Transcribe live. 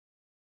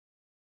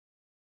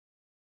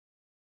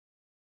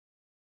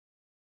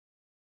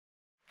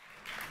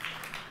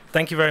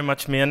Thank you very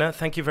much, Mirna.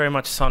 Thank you very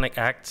much, Sonic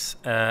Acts.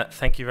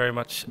 Thank you very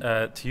much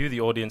to you, the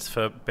audience,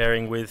 for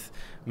bearing with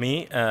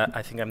me.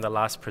 I think I'm the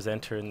last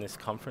presenter in this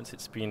conference.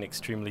 It's been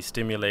extremely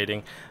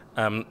stimulating.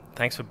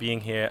 Thanks for being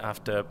here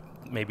after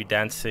maybe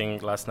dancing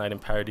last night in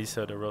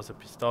Paradiso de Rosa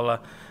Pistola.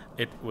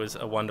 It was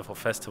a wonderful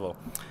festival.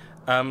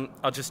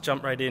 I'll just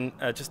jump right in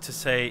just to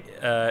say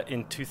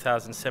in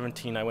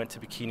 2017 I went to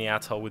Bikini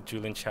Atoll with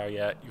Julian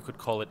Charrière. You could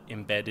call it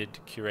embedded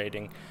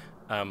curating.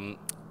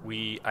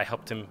 I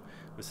helped him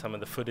with some of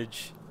the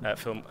footage,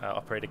 film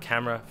operator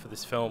camera for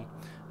this film,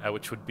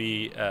 which would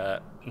be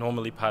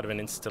normally part of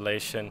an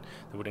installation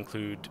that would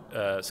include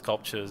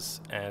sculptures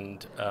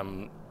and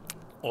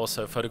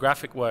also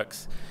photographic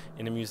works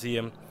in a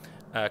museum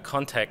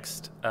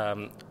context.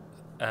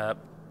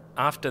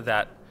 After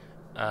that,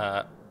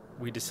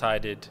 we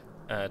decided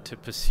to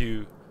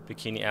pursue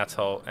Bikini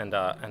Atoll and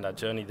our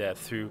journey there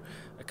through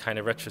a kind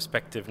of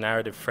retrospective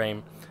narrative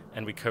frame,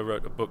 and we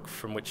co-wrote a book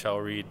from which I'll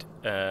read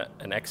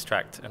an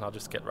extract, and I'll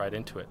just get right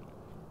into it.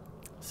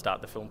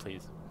 Start the film,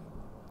 please.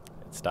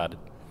 It started.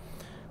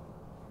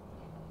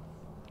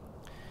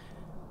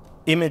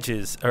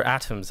 Images are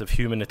atoms of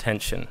human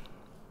attention.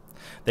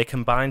 They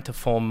combine to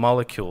form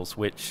molecules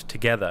which,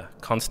 together,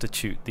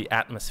 constitute the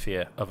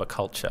atmosphere of a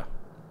culture.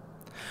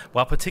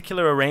 While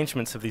particular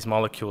arrangements of these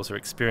molecules are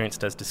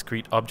experienced as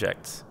discrete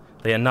objects,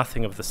 they are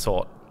nothing of the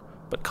sort,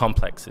 but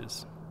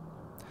complexes.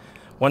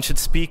 One should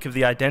speak of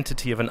the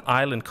identity of an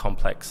island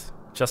complex,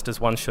 just as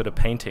one should a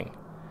painting,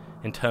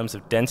 in terms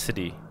of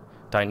density,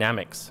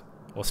 dynamics,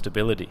 or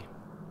stability.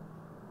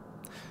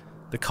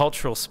 The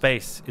cultural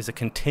space is a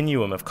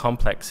continuum of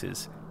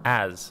complexes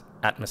as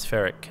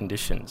atmospheric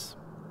conditions.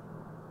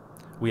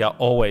 We are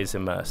always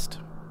immersed.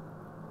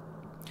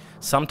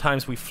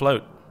 Sometimes we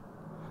float,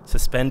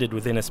 suspended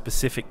within a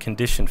specific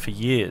condition for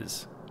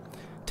years,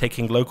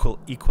 taking local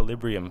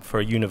equilibrium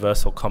for a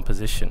universal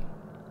composition.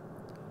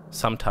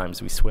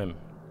 Sometimes we swim.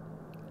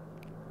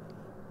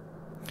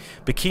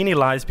 Bikini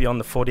lies beyond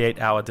the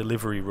 48-hour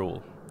delivery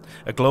rule.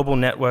 A global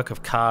network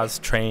of cars,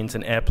 trains,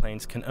 and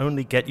airplanes can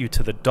only get you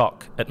to the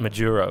dock at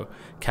Majuro,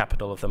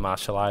 capital of the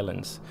Marshall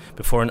Islands,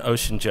 before an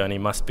ocean journey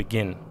must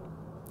begin.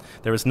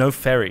 There is no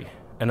ferry,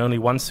 and only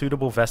one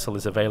suitable vessel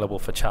is available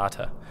for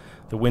charter,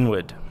 the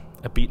Windward,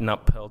 a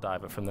beaten-up pearl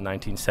diver from the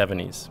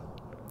 1970s.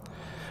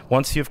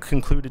 Once you've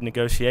concluded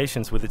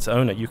negotiations with its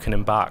owner, you can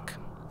embark,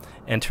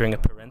 entering a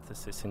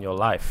parenthesis in your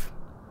life,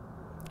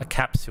 a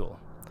capsule,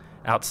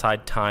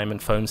 outside time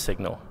and phone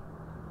signal.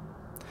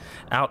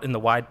 Out in the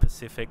wide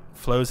Pacific,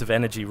 flows of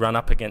energy run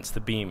up against the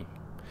beam,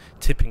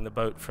 tipping the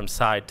boat from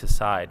side to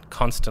side,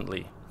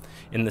 constantly,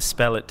 in the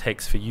spell it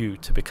takes for you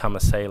to become a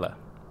sailor.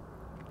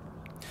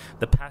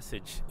 The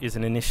passage is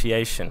an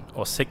initiation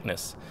or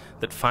sickness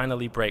that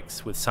finally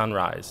breaks with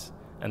sunrise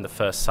and the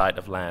first sight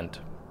of land.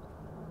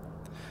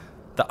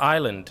 The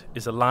island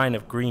is a line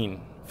of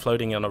green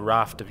floating on a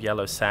raft of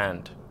yellow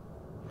sand,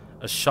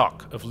 a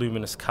shock of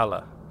luminous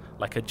color,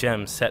 like a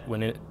gem set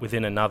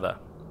within another,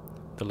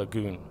 the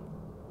lagoon.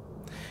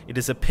 It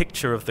is a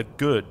picture of the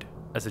good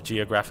as a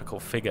geographical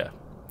figure,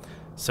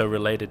 so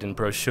related in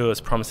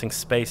brochures promising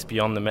space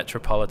beyond the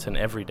metropolitan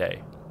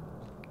everyday.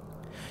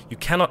 You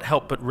cannot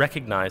help but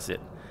recognize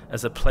it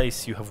as a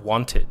place you have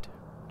wanted,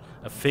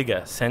 a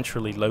figure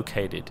centrally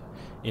located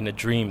in a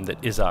dream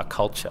that is our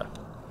culture.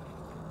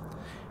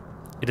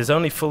 It is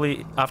only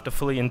after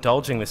fully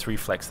indulging this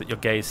reflex that your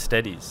gaze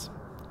steadies.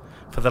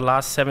 For the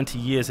last 70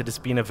 years, it has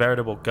been a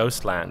veritable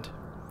ghost land.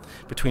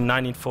 Between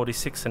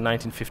 1946 and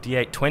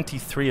 1958,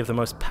 23 of the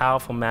most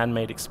powerful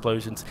man-made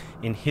explosions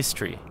in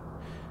history,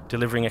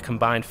 delivering a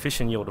combined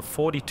fission yield of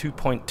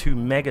 42.2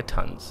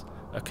 megatons,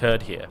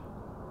 occurred here.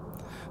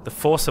 The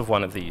force of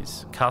one of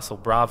these, Castle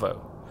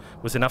Bravo,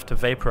 was enough to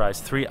vaporize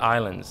 3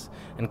 islands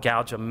and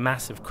gouge a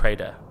massive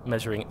crater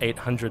measuring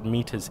 800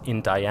 meters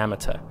in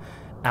diameter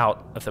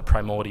out of the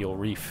primordial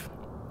reef.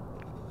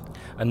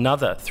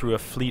 Another threw a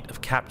fleet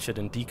of captured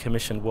and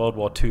decommissioned World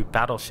War II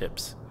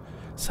battleships,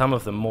 some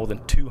of them more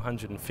than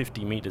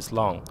 250 meters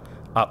long,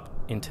 up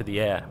into the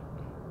air.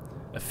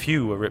 A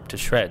few were ripped to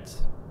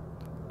shreds.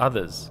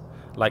 Others,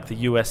 like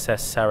the USS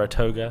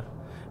Saratoga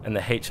and the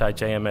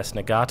HIJMS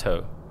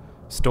Nagato,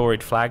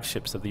 storied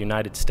flagships of the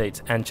United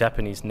States and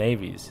Japanese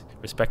navies,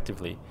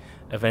 respectively,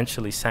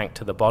 eventually sank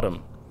to the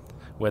bottom,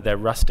 where their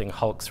rusting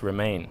hulks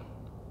remain.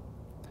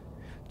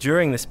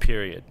 During this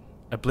period,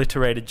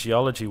 obliterated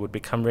geology would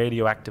become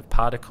radioactive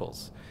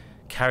particles,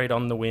 carried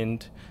on the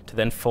wind to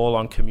then fall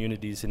on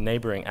communities in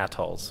neighboring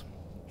atolls.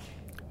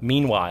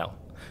 Meanwhile,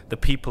 the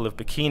people of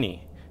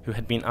Bikini, who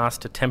had been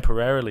asked to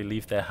temporarily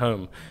leave their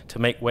home to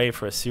make way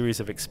for a series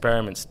of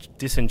experiments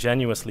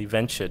disingenuously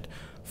ventured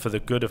for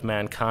the good of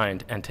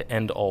mankind and to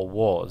end all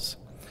wars,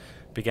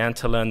 began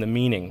to learn the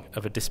meaning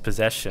of a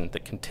dispossession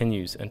that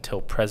continues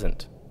until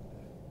present.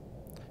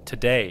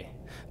 Today,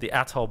 the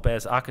atoll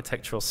bears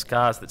architectural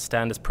scars that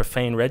stand as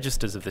profane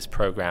registers of this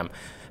program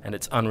and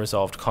its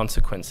unresolved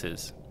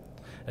consequences.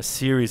 A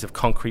series of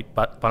concrete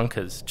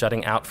bunkers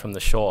jutting out from the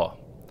shore,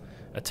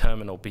 a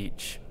terminal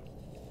beach.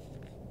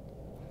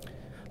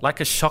 Like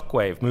a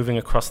shockwave moving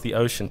across the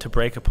ocean to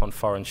break upon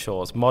foreign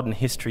shores, modern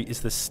history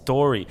is the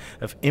story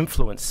of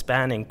influence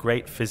spanning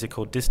great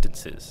physical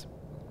distances.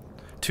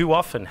 Too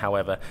often,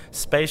 however,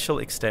 spatial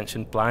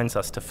extension blinds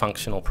us to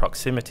functional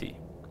proximity.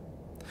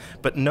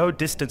 But no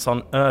distance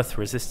on Earth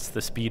resists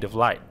the speed of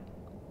light.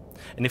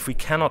 And if we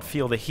cannot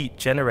feel the heat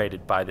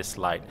generated by this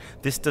light,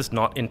 this does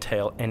not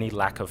entail any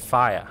lack of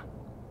fire.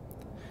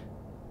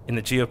 In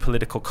the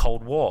geopolitical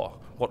Cold War,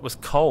 what was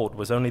cold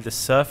was only the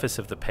surface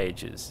of the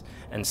pages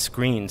and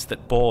screens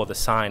that bore the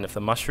sign of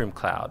the mushroom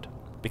cloud.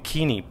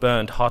 Bikini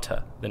burned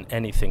hotter than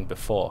anything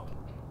before.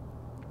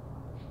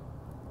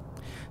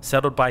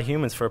 Settled by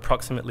humans for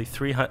approximately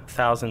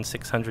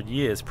 3,600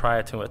 years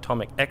prior to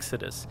atomic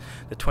exodus,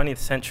 the 20th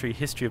century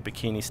history of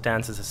Bikini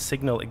stands as a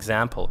signal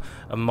example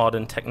of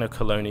modern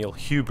techno-colonial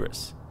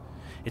hubris.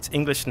 Its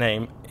English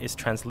name is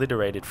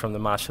transliterated from the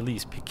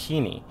Marshallese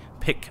Pikini,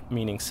 pik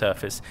meaning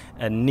surface,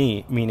 and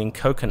ni meaning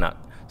coconut,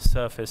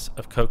 surface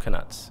of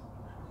coconuts.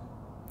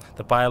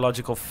 The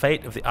biological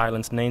fate of the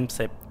island's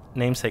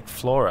namesake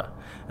flora,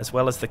 as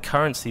well as the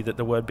currency that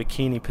the word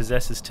bikini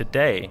possesses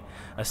today,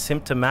 are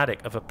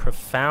symptomatic of a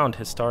profound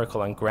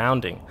historical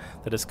ungrounding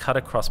that has cut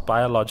across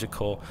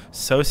biological,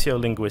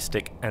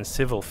 sociolinguistic, and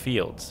civil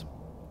fields.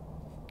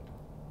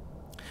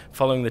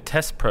 Following the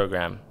test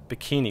program,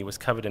 Bikini was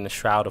covered in a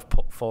shroud of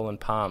fallen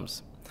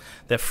palms,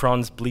 their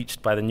fronds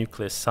bleached by the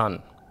nuclear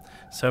sun.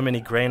 So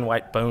many grey and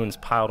white bones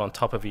piled on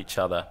top of each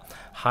other,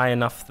 high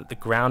enough that the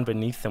ground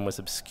beneath them was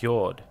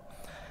obscured.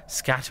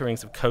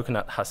 Scatterings of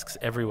coconut husks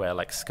everywhere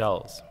like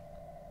skulls.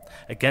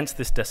 Against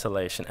this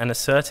desolation, and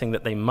asserting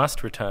that they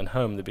must return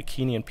home, the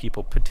Bikinian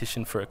people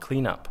petitioned for a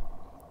cleanup.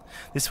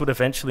 This would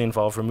eventually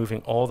involve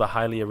removing all the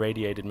highly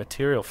irradiated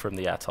material from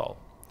the atoll,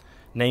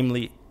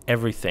 namely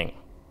everything,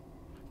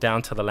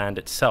 down to the land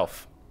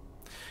itself.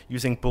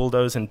 Using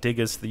bulldozers and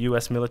diggers, the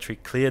US military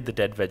cleared the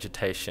dead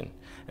vegetation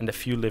and a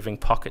few living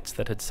pockets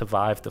that had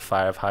survived the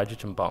fire of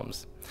hydrogen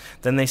bombs.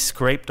 Then they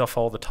scraped off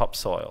all the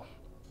topsoil.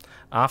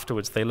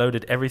 Afterwards, they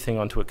loaded everything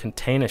onto a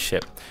container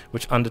ship,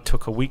 which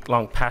undertook a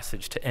week-long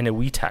passage to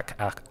Enewetak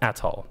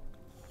Atoll.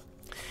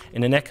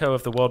 In an echo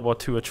of the World War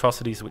II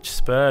atrocities which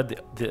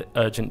spurred the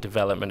urgent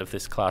development of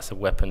this class of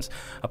weapons,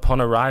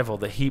 upon arrival,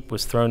 the heap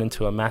was thrown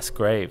into a mass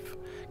grave,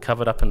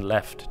 covered up and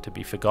left to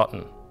be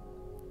forgotten.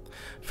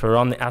 For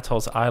on the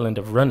atoll's island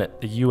of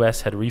Runit, the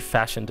US had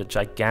refashioned a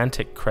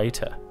gigantic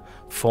crater,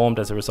 formed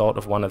as a result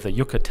of one of the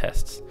Yucca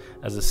tests,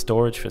 as a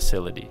storage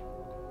facility.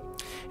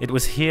 It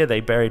was here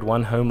they buried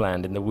one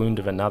homeland in the wound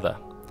of another,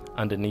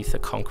 underneath a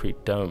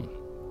concrete dome.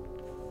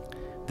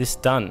 This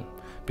done,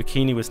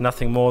 Bikini was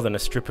nothing more than a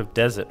strip of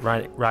desert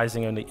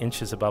rising only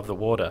inches above the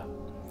water.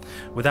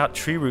 Without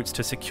tree roots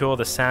to secure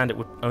the sand, it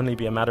would only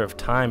be a matter of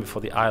time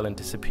before the island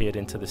disappeared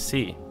into the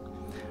sea.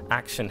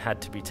 Action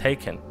had to be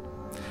taken.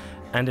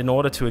 And in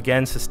order to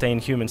again sustain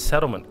human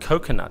settlement,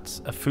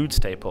 coconuts, a food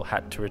staple,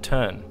 had to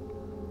return.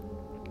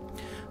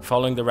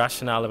 Following the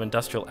rationale of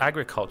industrial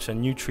agriculture,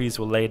 new trees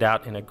were laid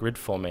out in a grid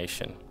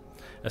formation,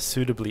 a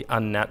suitably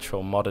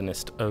unnatural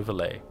modernist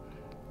overlay.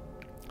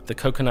 The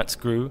coconuts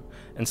grew,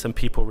 and some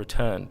people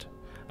returned,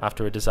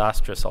 after a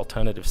disastrous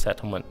alternative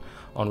settlement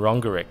on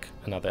Rongerik,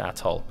 another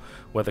atoll,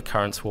 where the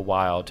currents were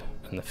wild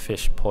and the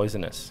fish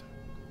poisonous.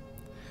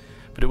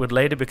 But it would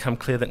later become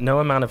clear that no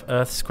amount of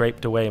earth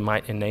scraped away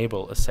might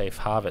enable a safe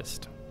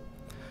harvest.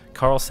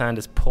 Coral sand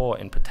is poor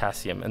in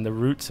potassium, and the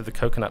roots of the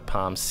coconut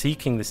palm,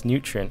 seeking this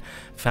nutrient,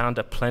 found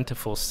a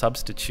plentiful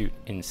substitute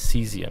in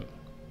cesium.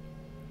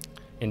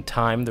 In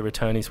time, the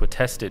returnees were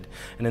tested,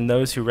 and in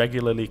those who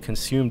regularly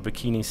consumed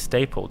Bikini's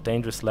staple,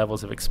 dangerous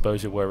levels of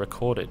exposure were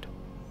recorded.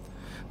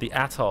 The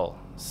atoll,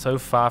 so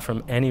far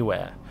from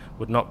anywhere,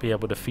 would not be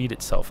able to feed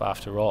itself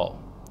after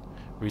all.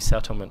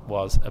 Resettlement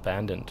was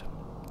abandoned.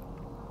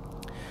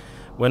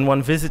 When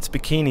one visits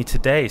Bikini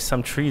today,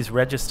 some trees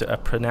register a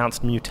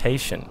pronounced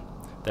mutation,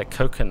 their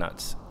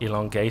coconuts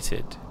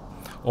elongated,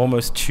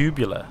 almost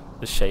tubular,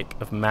 the shape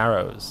of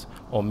marrows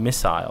or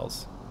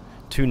missiles,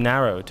 too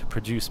narrow to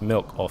produce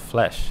milk or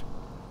flesh.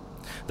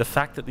 The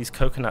fact that these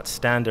coconuts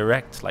stand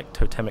erect like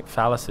totemic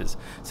phalluses,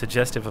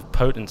 suggestive of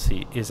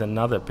potency, is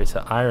another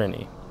bitter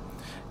irony.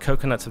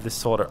 Coconuts of this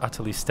sort are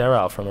utterly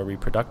sterile from a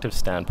reproductive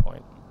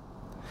standpoint.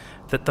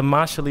 That the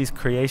Marshallese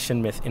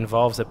creation myth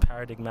involves a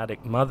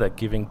paradigmatic mother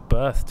giving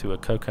birth to a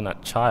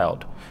coconut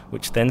child,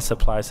 which then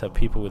supplies her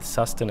people with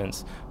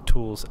sustenance,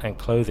 tools, and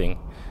clothing,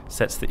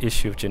 sets the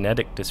issue of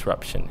genetic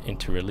disruption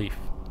into relief.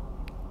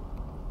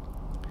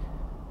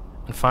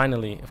 And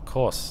finally, of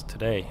course,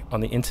 today, on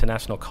the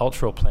international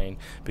cultural plane,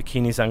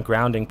 Bikini's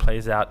ungrounding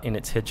plays out in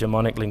its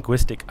hegemonic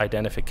linguistic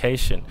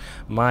identification.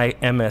 My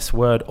MS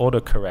Word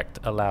autocorrect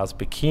allows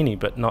Bikini,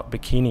 but not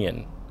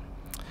Bikinian.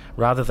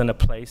 Rather than a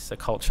place, a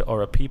culture,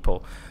 or a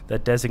people, their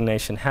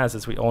designation has,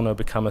 as we all know,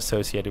 become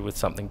associated with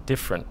something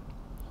different.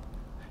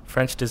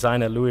 French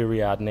designer Louis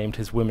Riad named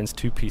his women's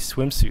two-piece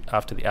swimsuit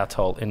after the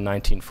atoll in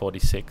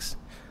 1946,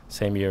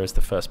 same year as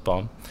the first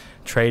bomb,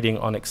 trading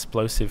on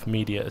explosive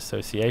media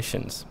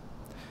associations.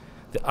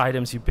 The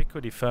item's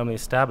ubiquity firmly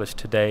established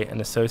today,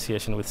 an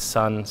association with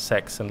sun,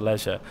 sex, and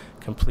leisure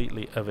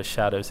completely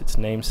overshadows its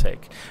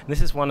namesake. And this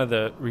is one of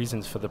the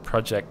reasons for the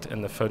project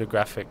and the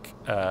photographic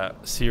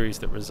series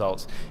that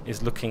results,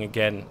 is looking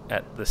again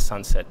at the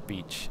Sunset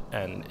Beach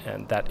and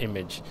that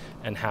image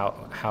and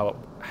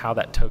how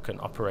that token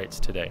operates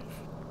today.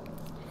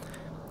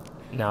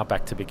 Now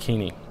back to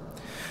Bikini.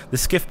 The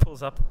skiff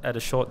pulls up at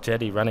a short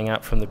jetty running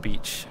out from the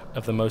beach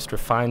of the most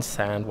refined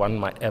sand one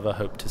might ever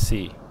hope to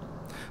see.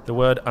 The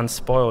word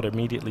unspoiled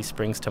immediately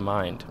springs to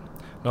mind.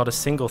 Not a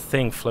single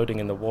thing floating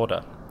in the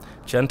water.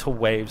 Gentle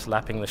waves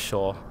lapping the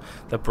shore.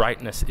 The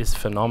brightness is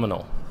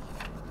phenomenal.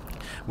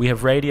 We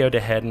have radioed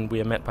ahead and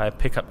we are met by a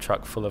pickup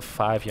truck full of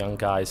 5 young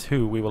guys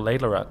who, we will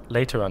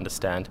later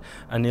understand,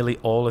 are nearly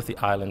all of the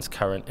island's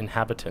current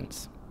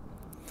inhabitants.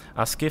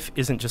 Our skiff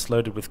isn't just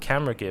loaded with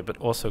camera gear, but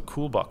also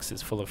cool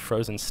boxes full of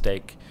frozen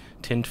steak,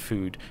 tinned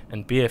food,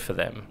 and beer for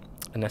them.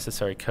 A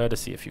necessary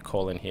courtesy if you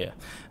call in here,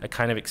 a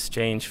kind of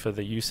exchange for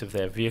the use of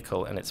their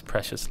vehicle and its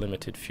precious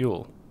limited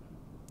fuel.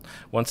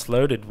 Once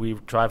loaded, we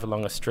drive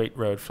along a straight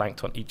road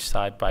flanked on each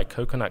side by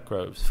coconut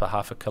groves for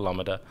half a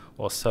kilometer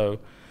or so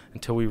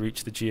until we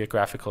reach the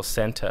geographical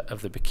center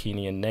of the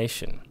Bikinian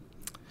nation.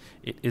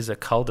 It is a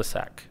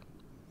cul-de-sac.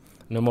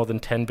 No more than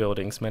 10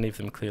 buildings, many of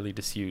them clearly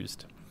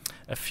disused.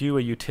 A few are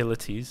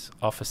utilities,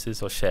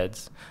 offices or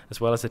sheds, as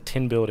well as a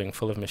tin building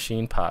full of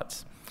machine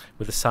parts,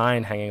 with a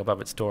sign hanging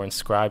above its door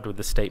inscribed with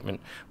the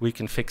statement, "We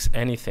can fix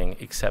anything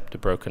except a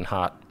broken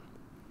heart."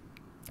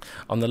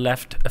 On the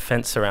left, a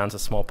fence surrounds a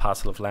small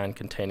parcel of land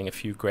containing a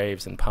few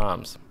graves and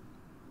palms.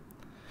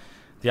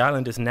 The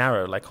island is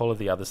narrow, like all of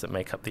the others that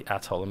make up the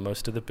atoll, and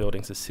most of the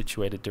buildings are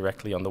situated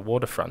directly on the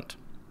waterfront.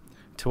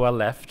 To our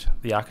left,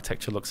 the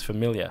architecture looks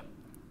familiar.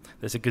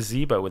 There's a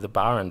gazebo with a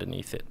bar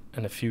underneath it,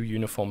 and a few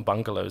uniform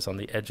bungalows on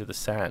the edge of the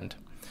sand,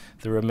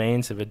 the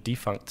remains of a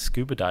defunct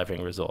scuba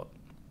diving resort.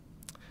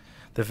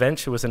 The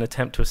venture was an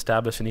attempt to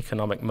establish an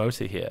economic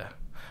motor here,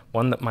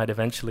 one that might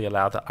eventually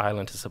allow the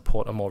island to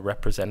support a more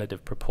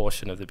representative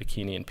proportion of the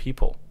Bikinian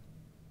people.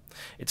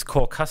 Its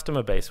core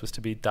customer base was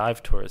to be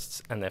dive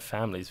tourists and their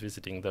families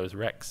visiting those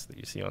wrecks that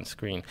you see on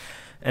screen,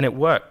 and it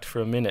worked for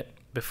a minute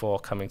before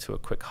coming to a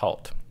quick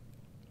halt.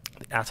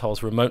 The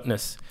atoll's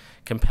remoteness,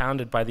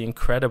 compounded by the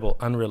incredible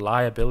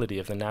unreliability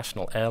of the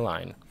national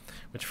airline,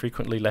 which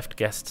frequently left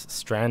guests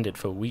stranded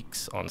for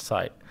weeks on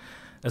site,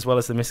 as well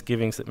as the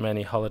misgivings that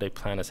many holiday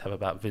planners have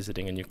about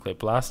visiting a nuclear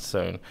blast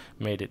zone,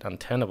 made it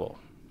untenable.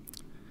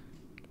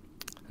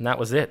 And that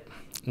was it.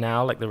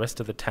 Now, like the rest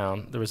of the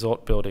town, the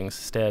resort buildings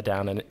stare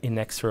down an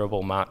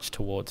inexorable march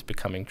towards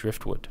becoming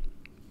driftwood.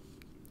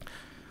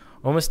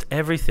 Almost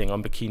everything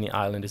on Bikini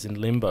Island is in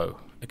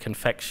limbo, a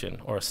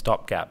confection, or a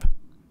stopgap.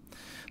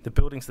 The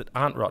buildings that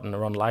aren't rotten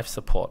are on life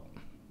support.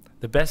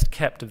 The best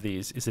kept of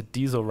these is a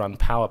diesel-run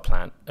power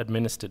plant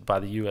administered by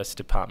the US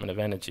Department of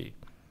Energy,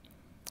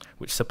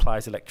 which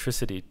supplies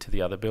electricity to the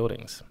other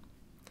buildings.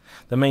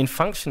 The main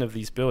function of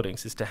these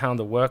buildings is to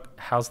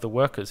house the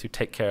workers who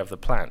take care of the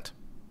plant.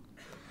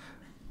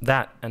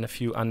 That and a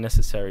few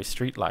unnecessary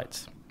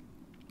streetlights,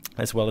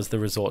 as well as the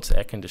resort's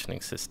air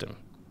conditioning system.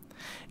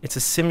 It's a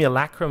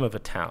simulacrum of a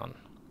town,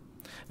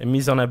 a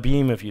mise en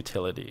abîme of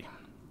utility.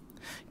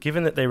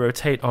 Given that they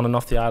rotate on and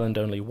off the island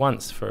only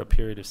once for a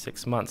period of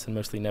 6 months and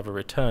mostly never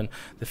return,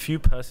 the few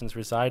persons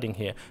residing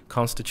here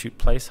constitute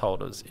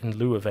placeholders in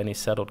lieu of any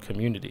settled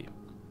community.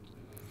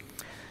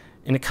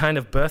 In a kind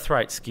of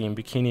birthright scheme,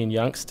 Bikinian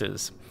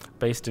youngsters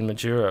based in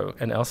Majuro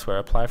and elsewhere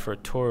apply for a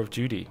tour of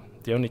duty,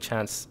 the only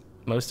chance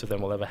most of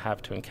them will ever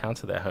have to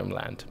encounter their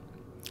homeland.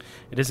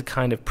 It is a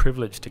kind of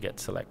privilege to get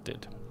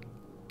selected.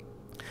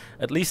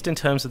 At least in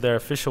terms of their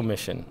official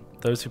mission,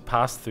 those who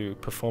pass through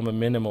perform a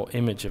minimal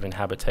image of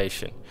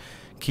inhabitation,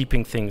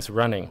 keeping things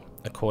running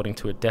according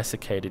to a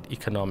desiccated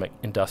economic,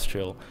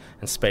 industrial,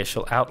 and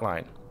spatial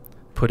outline,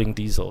 putting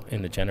diesel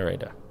in the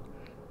generator.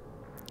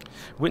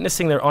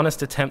 Witnessing their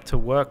honest attempt to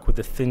work with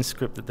the thin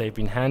script that they've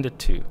been handed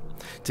to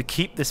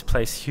keep this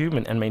place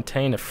human and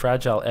maintain a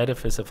fragile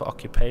edifice of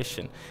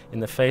occupation in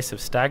the face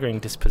of staggering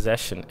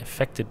dispossession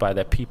effected by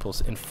their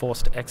people's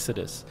enforced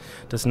exodus,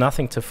 does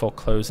nothing to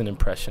foreclose an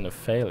impression of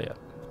failure.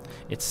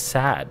 It's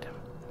sad.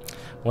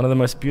 One of the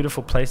most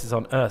beautiful places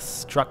on earth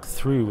struck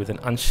through with an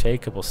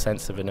unshakable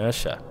sense of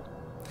inertia.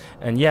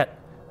 And yet,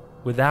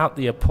 without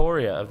the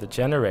aporia of the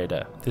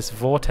generator, this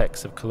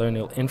vortex of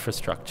colonial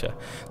infrastructure,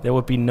 there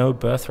would be no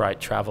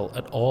birthright travel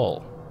at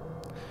all.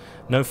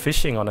 No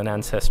fishing on an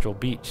ancestral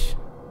beach.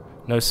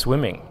 No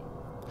swimming.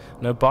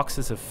 No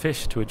boxes of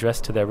fish to address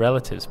to their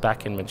relatives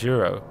back in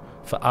Majuro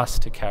for us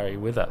to carry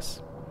with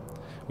us.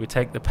 We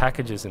take the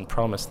packages and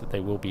promise that they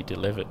will be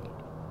delivered.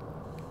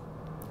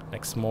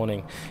 Next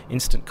morning,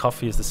 instant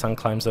coffee as the sun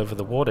climbs over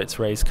the water, its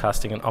rays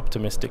casting an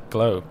optimistic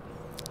glow.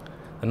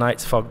 The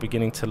night's fog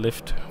beginning to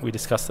lift, we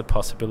discuss the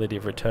possibility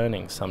of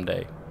returning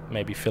someday,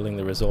 maybe filling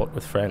the resort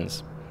with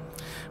friends.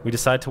 We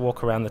decide to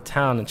walk around the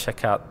town and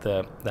check out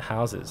the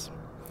houses.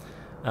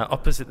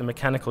 Opposite the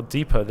mechanical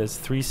depot, there's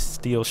 3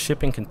 steel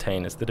shipping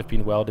containers that have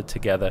been welded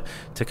together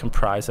to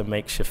comprise a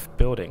makeshift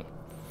building.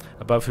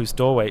 above whose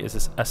doorway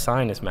a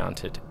sign is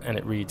mounted, and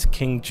it reads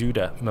King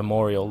Judah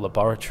Memorial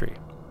Laboratory.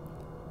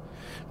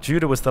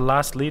 Judah was the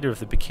last leader of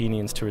the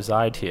Bikinians to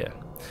reside here,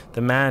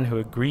 the man who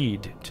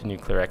agreed to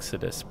nuclear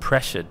exodus,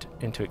 pressured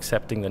into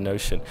accepting the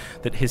notion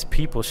that his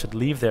people should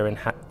leave their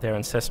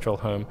ancestral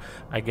home,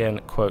 again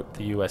quote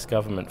the US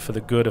government, for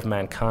the good of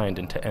mankind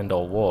and to end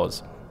all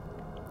wars.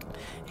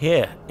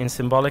 Here, in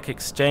symbolic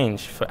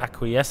exchange for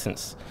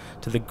acquiescence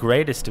to the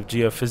greatest of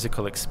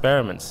geophysical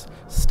experiments,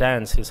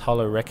 stands his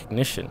hollow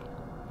recognition.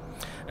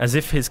 As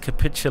if his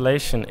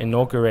capitulation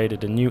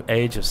inaugurated a new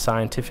age of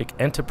scientific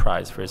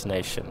enterprise for his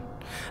nation.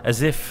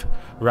 As if,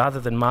 rather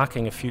than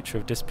marking a future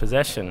of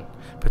dispossession,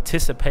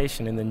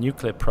 participation in the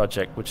nuclear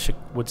project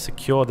would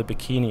secure the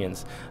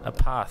Bikinians a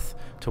path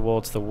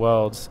towards the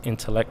world's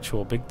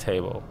intellectual big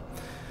table.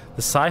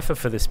 The cipher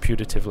for this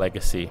putative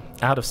legacy,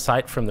 out of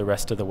sight from the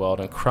rest of the world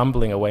and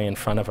crumbling away in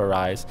front of our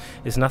eyes,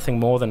 is nothing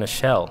more than a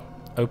shell,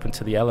 open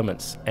to the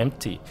elements,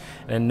 empty,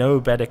 and in no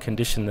better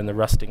condition than the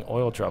rusting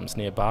oil drums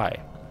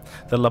nearby.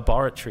 The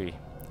laboratory,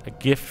 a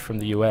gift from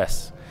the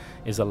US,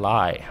 is a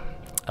lie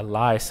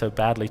so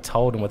badly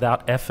told and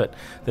without effort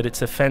that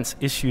its offense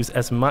issues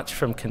as much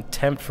from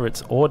contempt for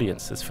its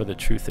audience as for the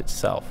truth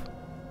itself.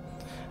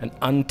 An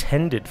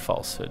untended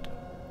falsehood,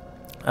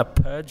 a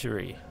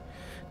perjury,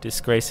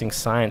 disgracing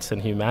science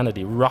and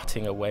humanity,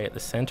 rotting away at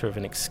the center of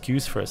an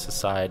excuse for a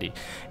society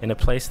in a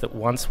place that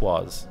once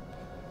was,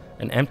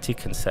 an empty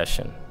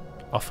concession,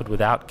 offered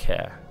without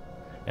care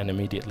and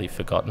immediately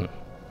forgotten.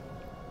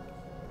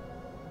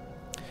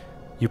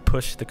 You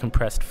push the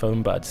compressed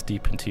foam buds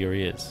deep into your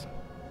ears.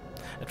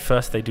 At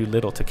first they do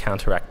little to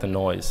counteract the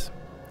noise,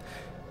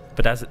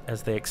 but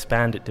as they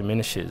expand it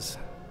diminishes,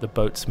 the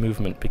boat's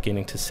movement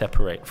beginning to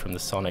separate from the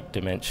sonic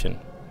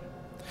dimension.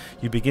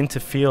 You begin to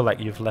feel like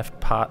you've left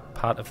part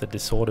of the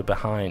disorder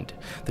behind,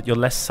 that you're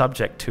less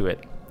subject to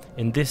it.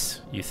 In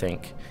this, you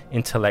think,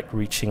 intellect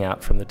reaching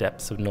out from the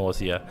depths of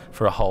nausea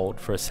for a hold,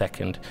 for a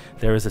second,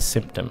 there is a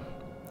symptom.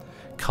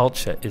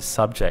 Culture is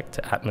subject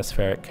to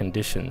atmospheric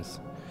conditions,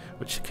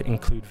 which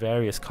include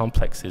various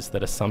complexes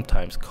that are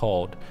sometimes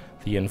called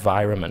the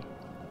environment.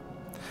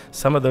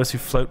 Some of those who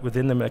float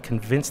within them are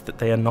convinced that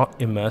they are not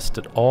immersed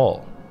at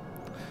all,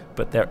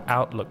 but their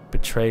outlook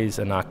betrays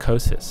a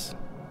narcosis,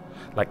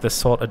 like the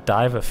sort a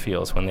diver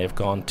feels when they've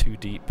gone too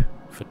deep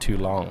for too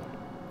long.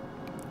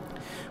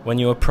 When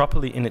you are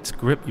properly in its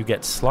grip, you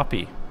get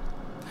sloppy.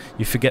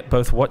 You forget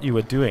both what you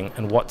are doing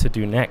and what to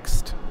do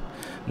next.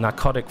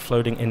 Narcotic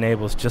floating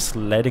enables just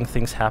letting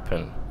things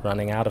happen,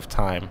 running out of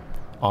time,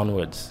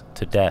 onwards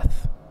to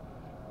death.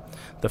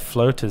 The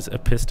floater's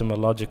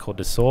epistemological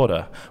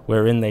disorder,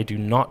 wherein they do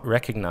not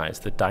recognize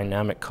the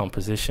dynamic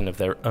composition of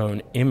their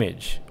own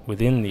image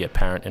within the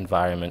apparent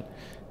environment,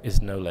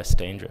 is no less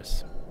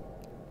dangerous.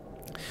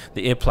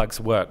 The earplugs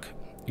work.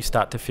 You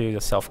start to feel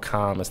yourself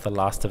calm as the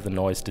last of the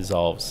noise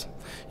dissolves.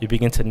 You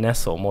begin to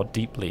nestle more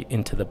deeply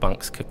into the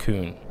bunk's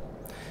cocoon.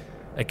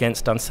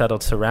 Against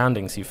unsettled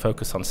surroundings, you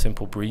focus on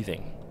simple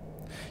breathing.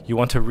 You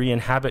want to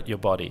re-inhabit your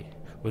body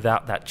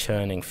without that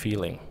churning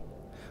feeling.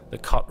 The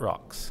cot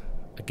rocks,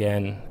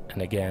 again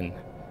and again,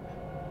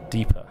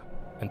 deeper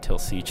until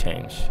sea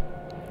change.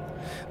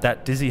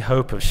 That dizzy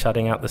hope of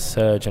shutting out the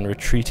surge and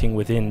retreating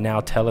within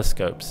now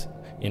telescopes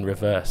in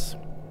reverse.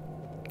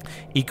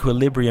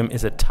 Equilibrium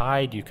is a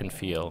tide you can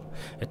feel,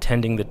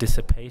 attending the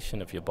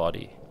dissipation of your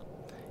body,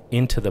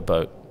 into the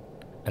boat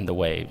and the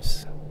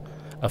waves.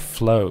 A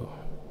flow,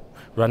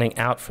 running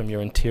out from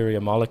your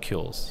interior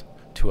molecules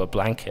to a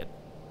blanket,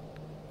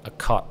 a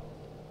cot,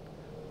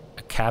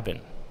 a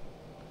cabin,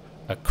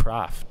 a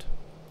craft,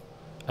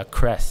 a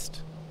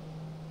crest,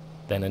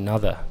 then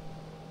another,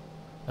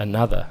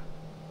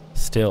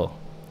 still,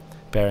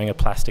 bearing a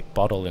plastic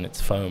bottle in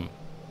its foam,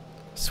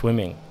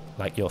 swimming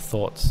like your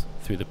thoughts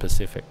through the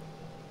Pacific.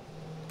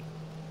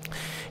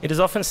 It is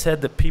often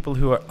said that people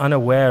who are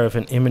unaware of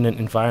an imminent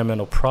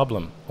environmental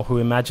problem or who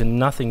imagine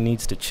nothing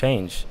needs to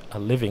change are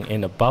living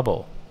in a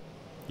bubble,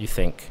 you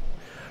think,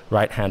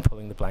 right hand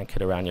pulling the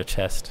blanket around your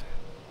chest.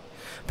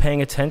 Paying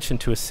attention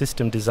to a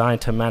system designed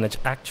to manage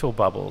actual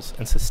bubbles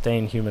and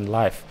sustain human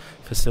life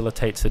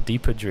facilitates a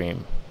deeper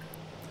dream.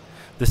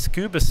 The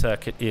scuba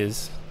circuit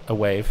is a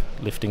wave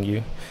lifting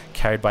you,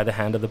 carried by the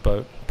hand of the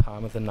boat,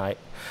 palm of the night.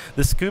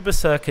 The scuba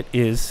circuit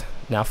is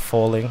now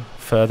falling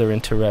further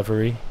into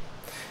reverie.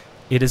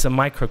 It is a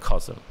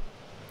microcosm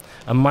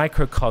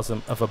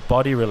of a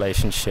body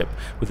relationship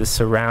with the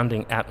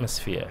surrounding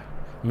atmosphere,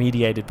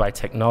 mediated by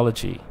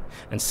technology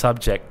and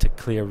subject to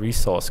clear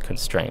resource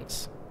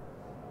constraints.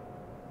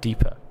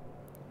 Deeper.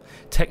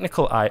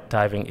 Technical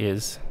diving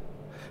is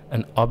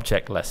an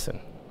object lesson,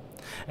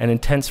 an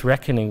intense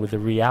reckoning with the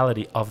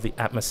reality of the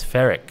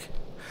atmospheric,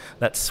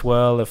 that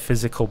swirl of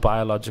physical,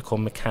 biological,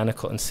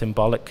 mechanical, and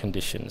symbolic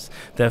conditions,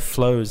 their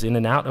flows in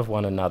and out of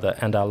one another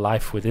and our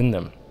life within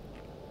them.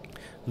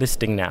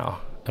 Listing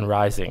now and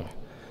rising,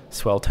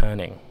 swell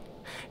turning.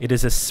 It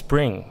is a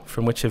spring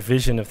from which a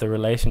vision of the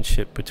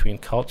relationship between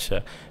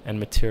culture and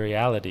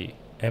materiality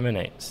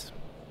emanates.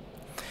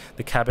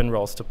 The cabin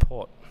rolls to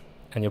port,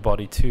 and your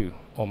body too,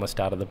 almost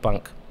out of the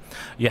bunk.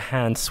 Your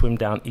hands swim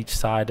down each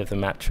side of the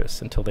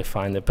mattress until they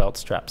find the belt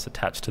straps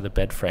attached to the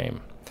bed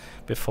frame,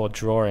 before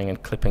drawing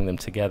and clipping them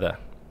together.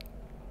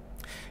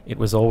 It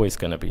was always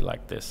going to be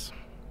like this.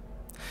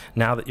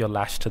 Now that you're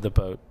lashed to the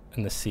boat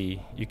and the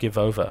sea, you give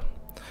over,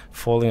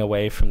 falling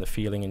away from the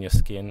feeling in your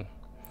skin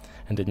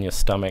and in your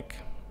stomach,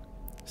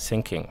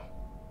 sinking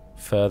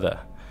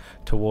further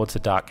towards a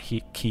dark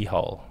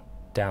keyhole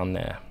down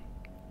there.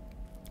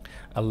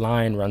 A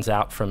line runs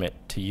out from it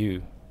to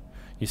you.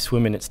 You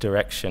swim in its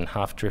direction,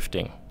 half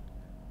drifting,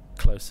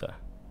 closer.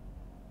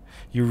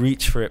 You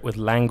reach for it with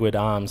languid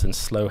arms and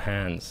slow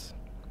hands.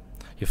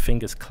 Your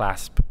fingers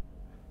clasp.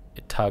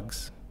 It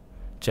tugs,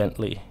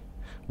 gently,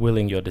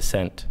 willing your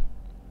descent.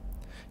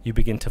 You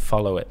begin to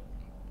follow it,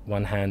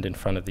 one hand in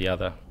front of the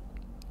other.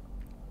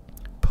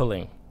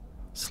 Pulling,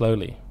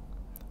 slowly,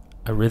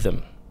 a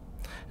rhythm,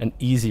 an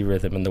easy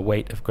rhythm in the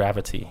weight of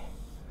gravity.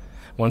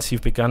 Once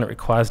you've begun, it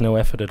requires no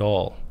effort at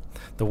all.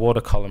 The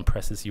water column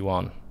presses you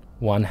on,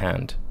 one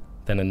hand,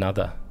 then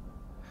another,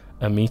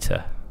 a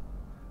meter,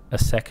 a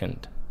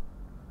second,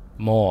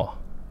 more,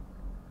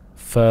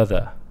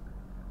 further,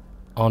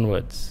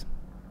 onwards,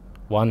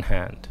 one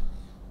hand,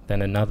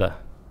 then another,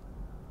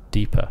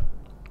 deeper.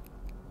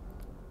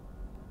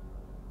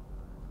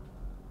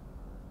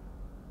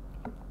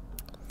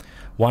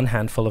 One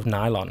handful of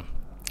nylon,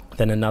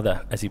 then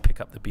another as you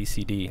pick up the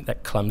BCD,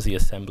 that clumsy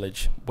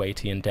assemblage,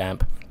 weighty and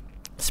damp,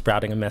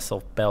 sprouting a mess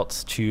of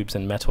belts, tubes,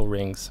 and metal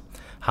rings,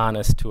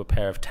 harnessed to a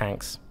pair of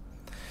tanks.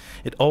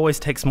 It always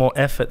takes more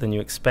effort than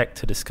you expect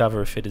to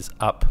discover if it is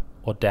up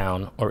or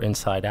down or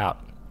inside out.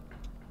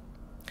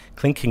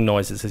 Clinking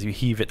noises as you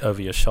heave it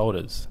over your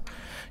shoulders.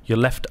 Your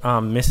left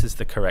arm misses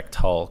the correct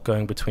hole,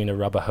 going between a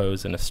rubber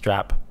hose and a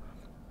strap.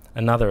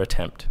 Another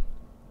attempt,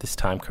 this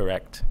time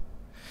correct.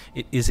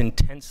 It is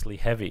intensely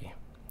heavy.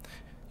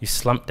 You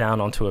slump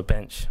down onto a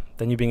bench.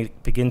 Then you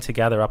begin to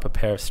gather up a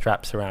pair of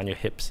straps around your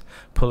hips,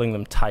 pulling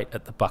them tight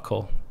at the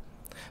buckle.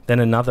 Then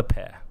another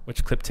pair,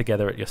 which clip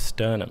together at your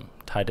sternum,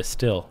 tighter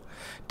still,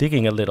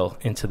 digging a little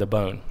into the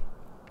bone.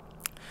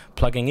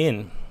 Plugging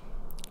in,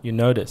 you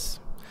notice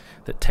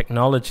that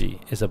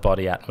technology is a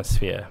body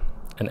atmosphere,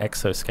 an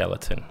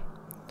exoskeleton.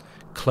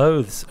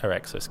 Clothes are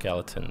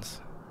exoskeletons.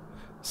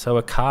 So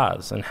are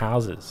cars and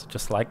houses,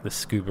 just like the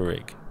scuba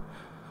rig.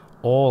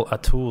 All are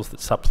tools that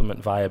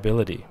supplement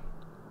viability.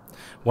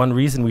 One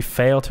reason we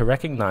fail to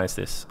recognize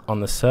this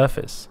on the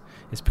surface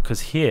is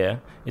because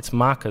here, its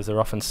markers are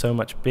often so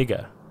much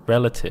bigger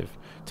relative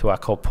to our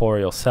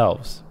corporeal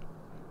selves.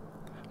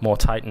 More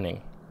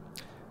tightening.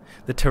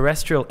 The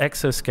terrestrial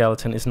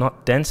exoskeleton is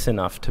not dense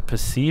enough to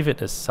perceive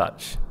it as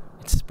such.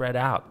 It's spread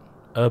out,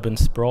 urban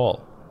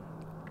sprawl.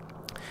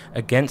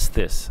 Against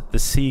this, the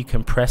sea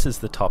compresses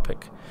the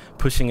topic,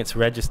 pushing its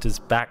registers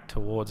back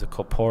towards a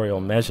corporeal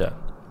measure.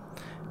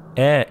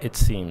 Air, it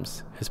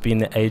seems, has been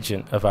the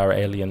agent of our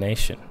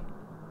alienation.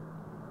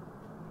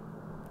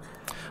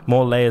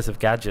 More layers of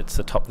gadgets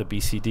atop the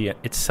BCD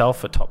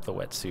itself atop the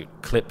wetsuit.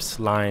 Clips,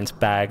 lines,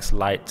 bags,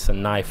 lights, a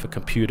knife, a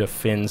computer,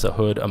 fins, a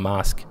hood, a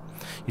mask.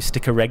 You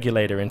stick a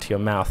regulator into your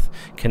mouth,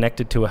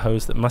 connected to a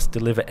hose that must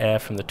deliver air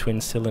from the twin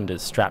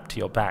cylinders strapped to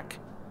your back.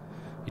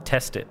 You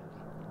test it.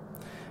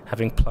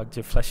 Having plugged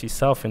your fleshy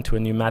self into a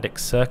pneumatic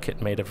circuit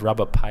made of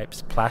rubber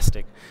pipes,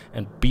 plastic,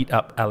 and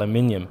beat-up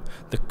aluminium,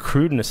 the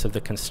crudeness of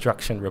the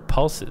construction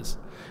repulses,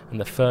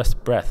 and the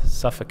first breath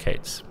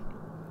suffocates.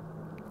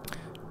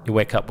 You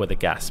wake up with a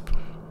gasp.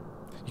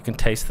 You can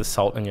taste the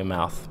salt in your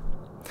mouth,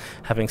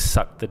 having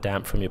sucked the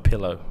damp from your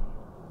pillow.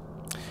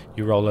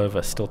 You roll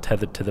over, still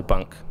tethered to the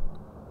bunk.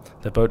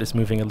 The boat is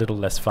moving a little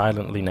less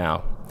violently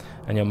now,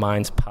 and your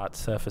mind's part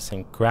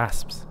surfacing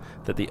grasps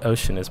that the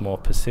ocean is more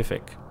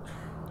Pacific.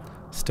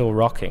 Still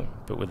rocking,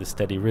 but with a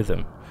steady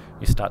rhythm,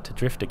 you start to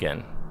drift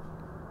again,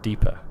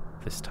 deeper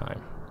this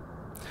time.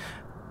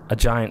 A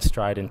giant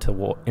stride into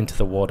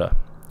the water,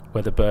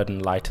 where the burden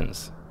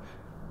lightens.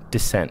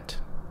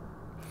 Descent.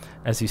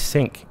 As you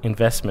sink,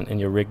 investment in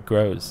your rig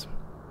grows.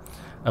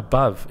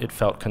 Above, it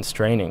felt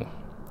constraining.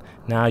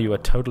 Now you are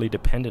totally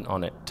dependent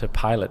on it to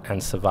pilot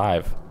and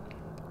survive.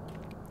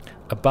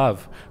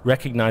 Above,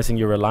 recognizing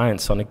your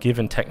reliance on a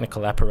given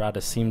technical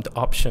apparatus seemed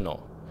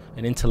optional,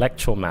 an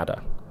intellectual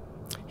matter.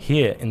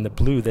 Here, in the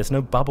blue, there's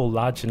no bubble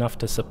large enough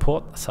to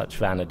support such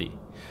vanity.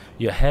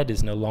 Your head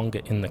is no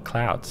longer in the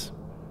clouds.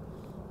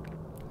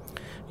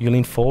 You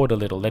lean forward a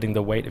little, letting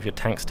the weight of your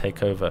tanks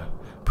take over,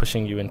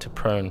 pushing you into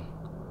prone.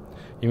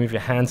 You move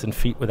your hands and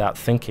feet without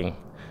thinking,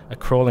 a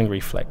crawling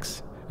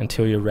reflex,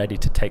 until you're ready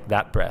to take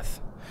that breath,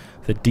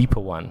 the deeper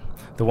one,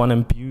 the one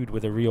imbued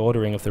with a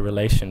reordering of the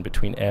relation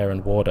between air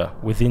and water,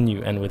 within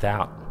you and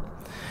without.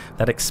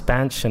 That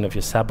expansion of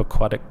your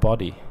subaquatic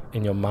body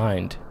in your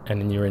mind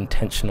and in your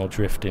intentional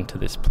drift into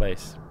this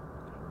place.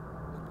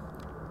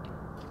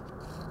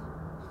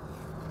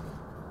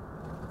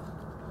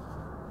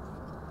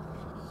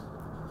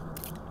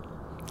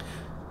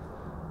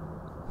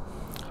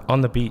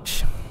 On the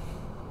beach,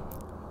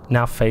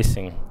 now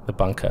facing the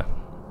bunker.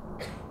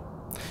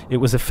 It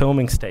was a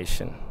filming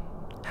station,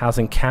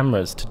 housing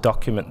cameras to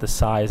document the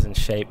size and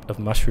shape of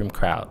mushroom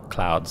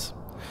clouds,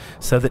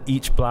 so that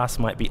each blast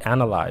might be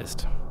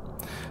analyzed,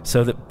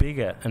 so that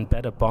bigger and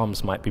better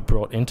bombs might be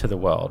brought into the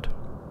world.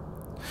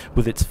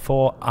 With its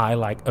 4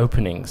 eye-like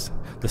openings,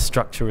 the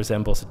structure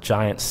resembles a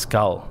giant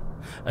skull,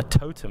 a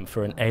totem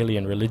for an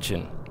alien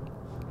religion.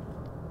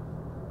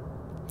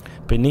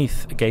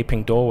 Beneath, a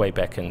gaping doorway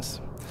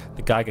beckons.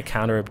 The Geiger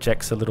counter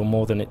objects a little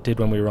more than it did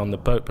when we were on the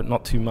boat, but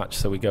not too much,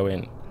 so we go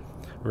in.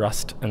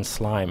 Rust and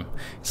slime.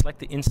 It's like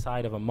the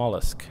inside of a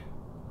mollusk.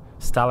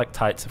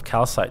 Stalactites of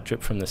calcite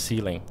drip from the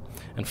ceiling,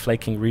 and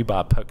flaking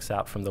rebar pokes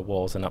out from the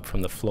walls and up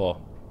from the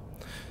floor.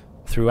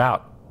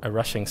 Throughout, a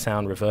rushing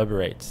sound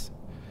reverberates.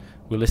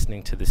 We're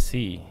listening to the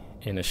sea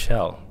in a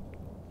shell.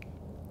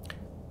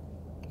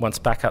 Once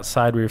back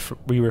outside,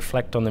 we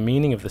reflect on the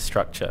meaning of the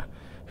structure,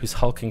 whose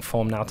hulking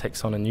form now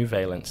takes on a new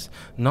valence.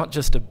 Not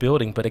just a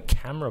building, but a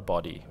camera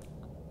body.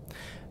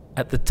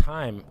 At the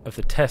time of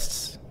the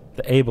tests,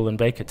 the Able and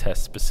Baker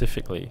tests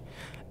specifically,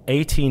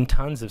 18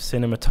 tons of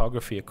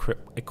cinematography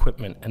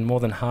equipment and more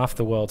than half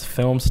the world's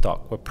film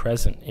stock were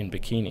present in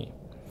Bikini.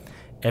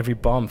 Every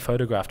bomb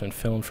photographed and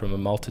filmed from a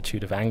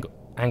multitude of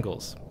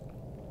angles.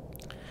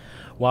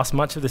 Whilst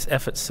much of this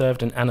effort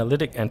served an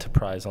analytic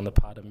enterprise on the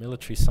part of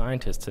military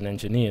scientists and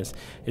engineers,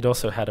 it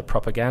also had a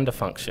propaganda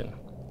function.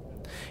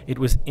 It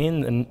was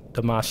in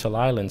the Marshall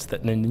Islands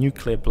that the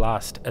nuclear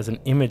blast as an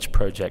image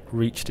project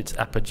reached its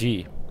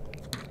apogee,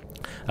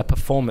 a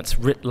performance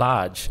writ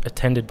large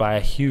attended by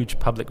a huge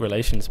public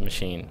relations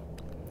machine.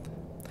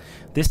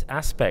 This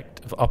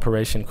aspect of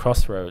Operation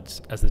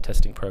Crossroads, as the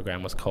testing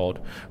program was called,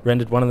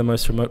 rendered one of the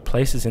most remote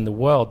places in the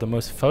world the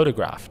most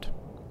photographed.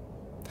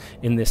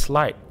 In this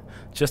light,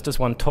 just as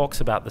one talks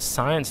about the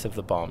science of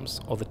the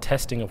bombs or the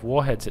testing of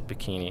warheads at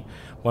Bikini,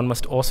 one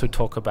must also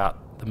talk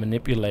about the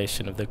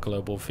manipulation of the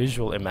global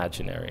visual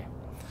imaginary,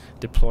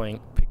 deploying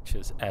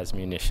pictures as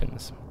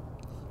munitions.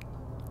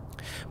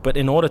 But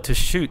in order to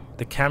shoot,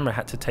 the camera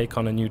had to take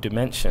on a new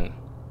dimension.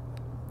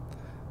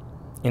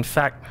 In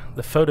fact,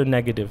 the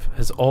photonegative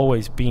has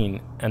always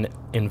been an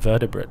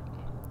invertebrate,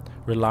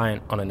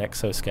 reliant on an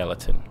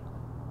exoskeleton.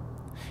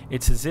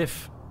 It's as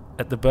if,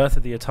 at the birth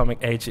of the atomic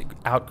age, it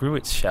outgrew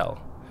its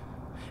shell.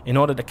 In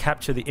order to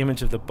capture the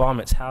image of the bomb,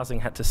 its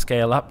housing had to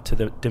scale up to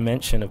the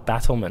dimension of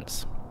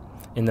battlements.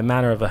 In the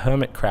manner of a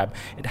hermit crab,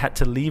 it had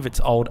to leave its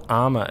old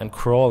armor and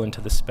crawl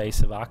into the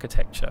space of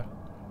architecture.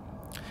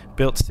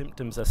 Built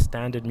symptoms are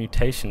standard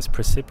mutations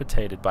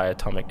precipitated by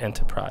atomic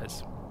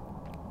enterprise.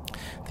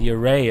 The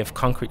array of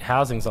concrete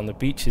housings on the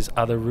beaches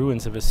are the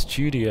ruins of a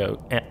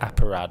studio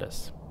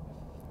apparatus.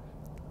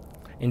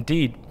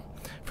 Indeed,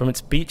 from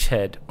its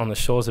beachhead on the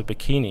shores of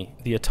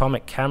Bikini, the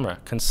atomic camera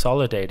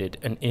consolidated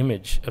an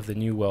image of the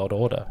New World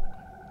Order.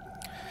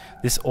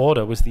 This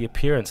order was the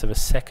appearance of a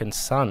second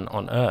sun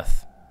on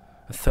Earth,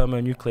 a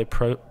thermonuclear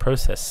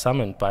process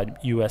summoned by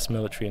US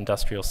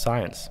military-industrial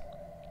science.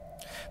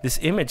 This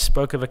image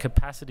spoke of a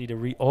capacity to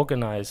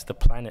reorganize the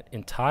planet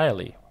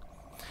entirely,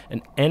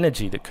 an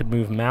energy that could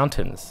move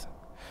mountains,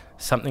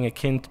 something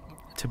akin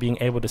to being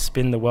able to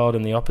spin the world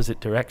in the opposite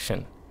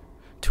direction,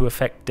 to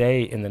affect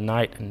day in the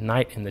night and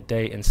night in the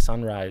day and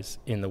sunrise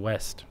in the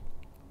west.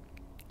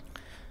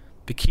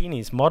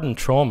 Bikini's modern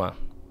trauma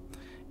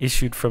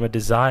issued from a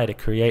desire to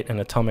create an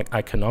atomic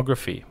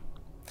iconography.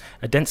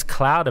 A dense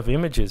cloud of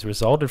images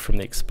resulted from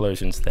the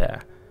explosions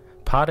there,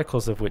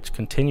 particles of which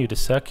continue to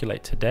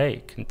circulate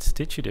today,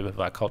 constitutive of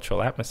our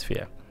cultural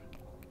atmosphere.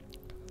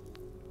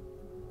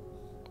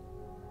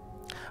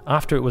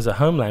 After it was a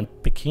homeland,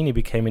 Bikini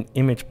became an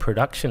image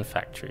production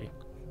factory.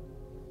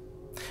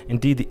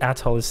 Indeed, the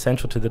atoll is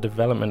central to the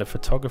development of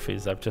photography,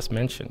 as I've just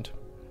mentioned.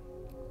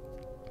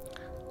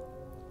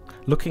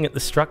 Looking at the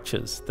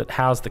structures that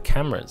house the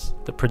cameras,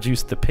 that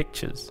produce the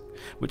pictures,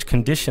 which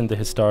condition the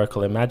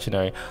historical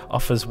imaginary,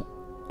 offers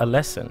a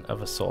lesson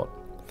of a sort,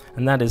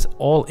 and that is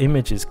all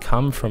images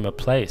come from a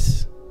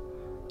place,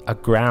 a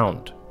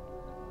ground.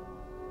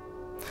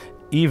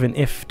 Even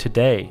if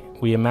today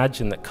we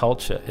imagine that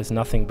culture is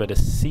nothing but a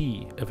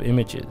sea of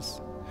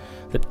images,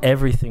 that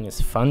everything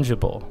is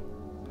fungible,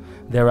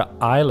 there are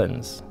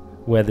islands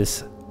where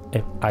this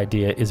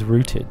idea is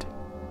rooted.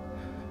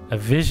 A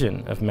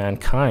vision of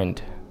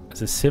mankind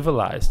as a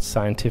civilized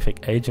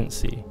scientific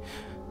agency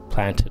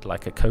planted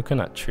like a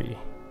coconut tree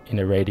in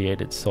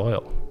irradiated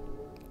soil.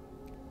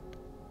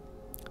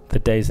 The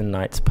days and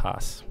nights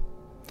pass,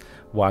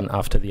 one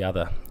after the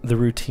other. The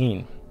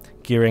routine,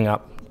 gearing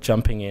up,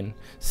 jumping in,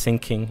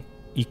 sinking,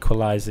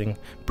 equalizing,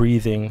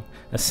 breathing,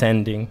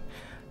 ascending,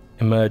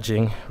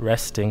 emerging,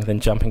 resting, then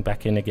jumping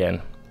back in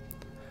again.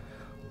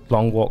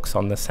 Long walks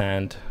on the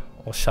sand,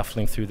 or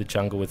shuffling through the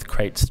jungle with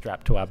crates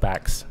strapped to our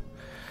backs,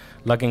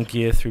 lugging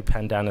gear through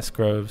pandanus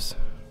groves,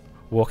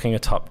 walking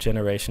atop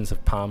generations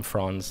of palm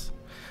fronds,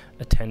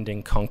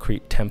 attending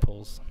concrete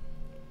temples.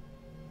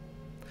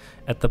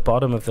 At the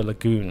bottom of the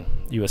lagoon,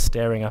 you are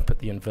staring up at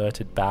the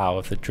inverted bow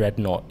of the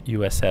dreadnought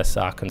USS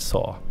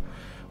Arkansas,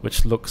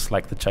 which looks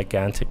like the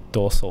gigantic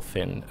dorsal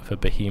fin of a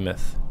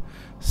behemoth,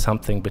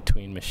 something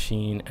between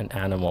machine and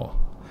animal,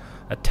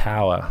 a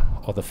tower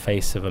or the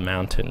face of a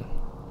mountain.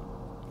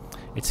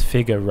 Its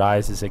figure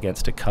rises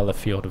against a color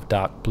field of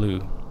dark blue.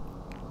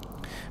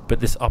 But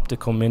this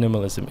optical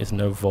minimalism is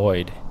no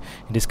void.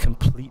 It is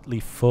completely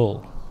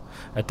full,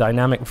 a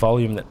dynamic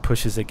volume that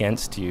pushes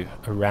against you,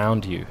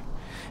 around you.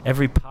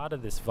 Every part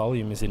of this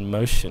volume is in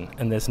motion,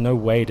 and there's no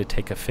way to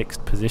take a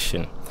fixed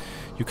position.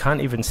 You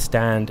can't even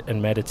stand and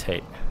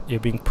meditate. You're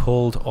being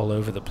pulled all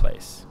over the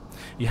place.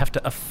 You have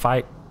to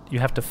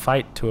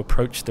fight to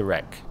approach the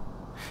wreck.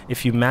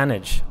 If you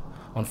manage,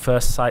 on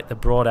first sight the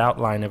broad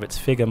outline of its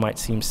figure might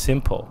seem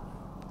simple,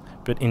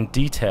 but in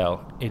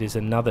detail it is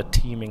another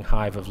teeming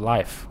hive of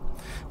life.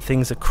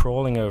 Things are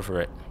crawling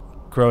over it,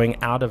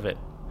 growing out of it,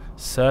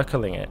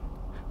 circling it,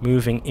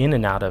 moving in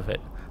and out of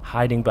it,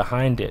 hiding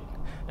behind it,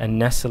 and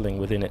nestling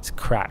within its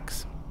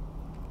cracks.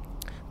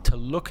 To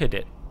look at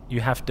it,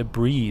 you have to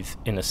breathe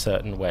in a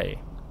certain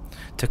way,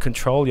 to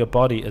control your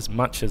body as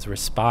much as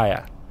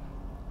respire.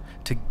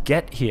 To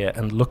get here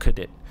and look at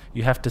it,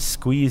 you have to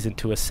squeeze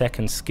into a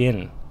second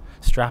skin,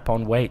 strap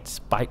on weights,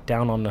 bite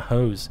down on the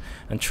hose,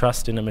 and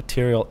trust in a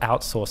material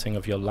outsourcing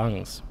of your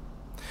lungs.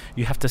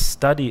 You have to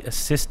study a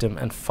system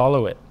and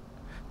follow it,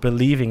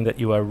 believing that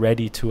you are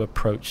ready to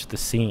approach the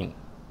scene.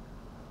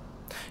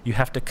 You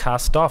have to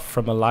cast off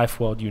from a life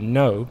world you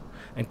know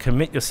and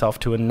commit yourself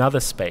to another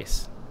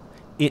space,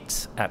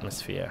 its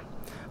atmosphere,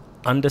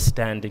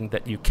 understanding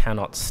that you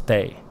cannot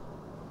stay.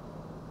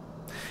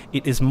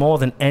 It is more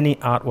than any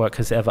artwork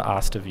has ever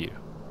asked of you,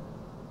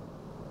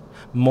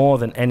 more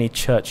than any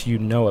church you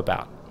know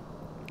about.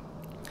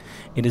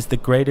 It is the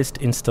greatest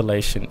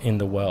installation in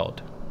the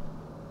world.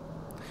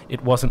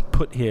 It wasn't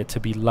put here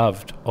to be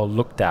loved or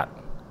looked at.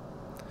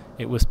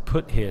 It was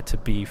put here to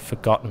be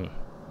forgotten.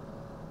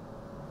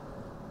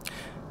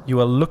 You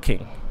are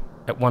looking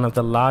at one of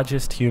the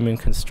largest human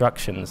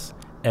constructions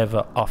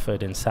ever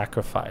offered in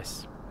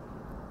sacrifice.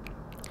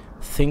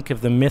 Think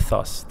of the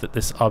mythos that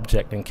this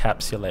object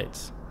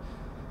encapsulates,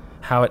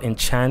 how it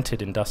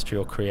enchanted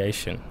industrial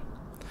creation.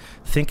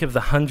 Think of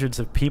the hundreds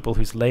of people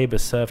whose labor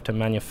served to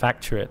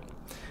manufacture it,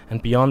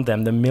 and beyond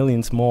them the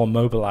millions more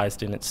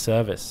mobilized in its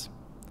service.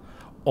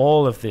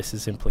 All of this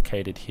is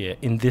implicated here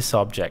in this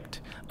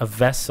object, a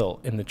vessel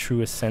in the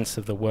truest sense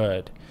of the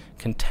word,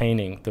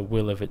 containing the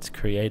will of its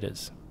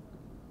creators.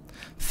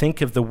 Think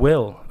of the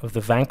will of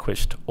the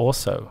vanquished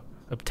also,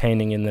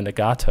 obtaining in the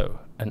Nagato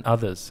and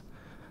others,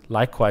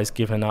 likewise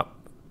given up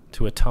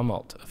to a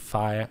tumult of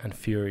fire and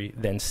fury,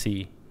 then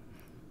sea.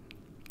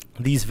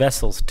 These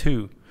vessels,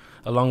 too,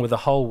 along with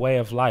a whole way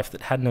of life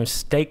that had no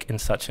stake in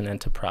such an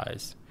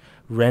enterprise,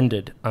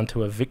 rendered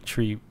unto a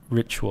victory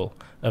ritual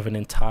of an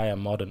entire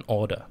modern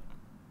order,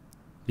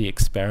 the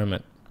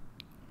experiment.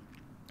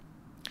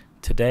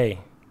 Today,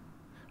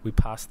 we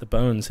pass the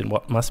bones in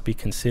what must be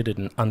considered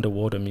an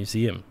underwater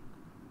museum.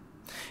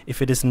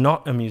 If it is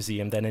not a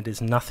museum, then it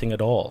is nothing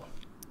at all.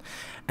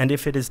 And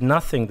if it is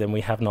nothing, then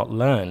we have not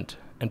learned,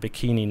 and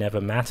Bikini never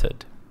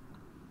mattered.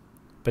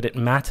 But it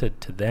mattered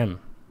to them.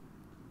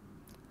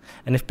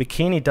 And if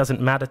Bikini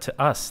doesn't matter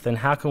to us, then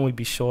how can we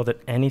be sure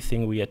that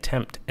anything we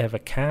attempt ever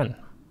can?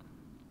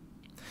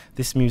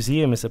 This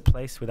museum is a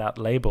place without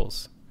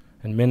labels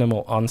and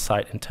minimal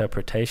on-site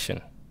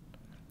interpretation.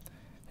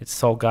 Its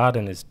sole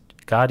guardian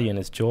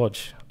is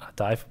George, our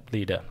dive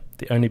leader,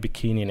 the only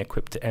Bikinian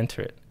equipped to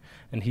enter it,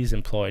 and he's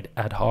employed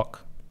ad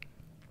hoc.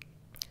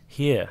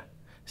 Here,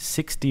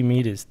 60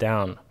 meters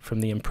down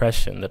from the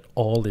impression that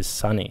all is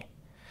sunny,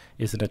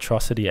 is an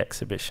atrocity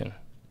exhibition,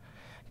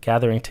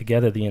 gathering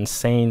together the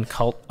insane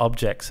cult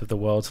objects of the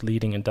world's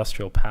leading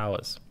industrial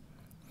powers.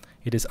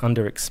 It is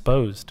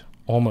underexposed,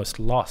 almost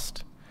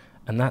lost,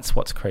 and that's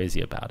what's crazy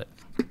about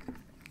it.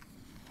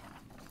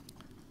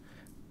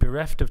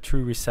 Bereft of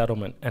true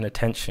resettlement and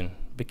attention,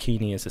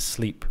 Bikini is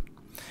asleep,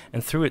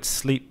 and through its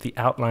sleep the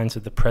outlines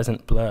of the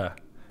present blur,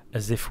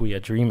 as if we are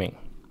dreaming.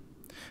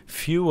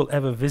 Few will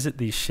ever visit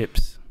these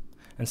ships,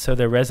 and so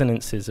their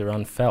resonances are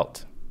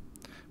unfelt,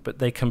 but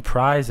they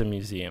comprise a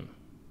museum.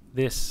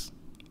 This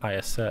I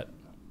assert.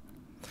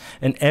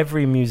 And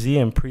every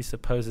museum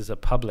presupposes a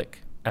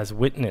public as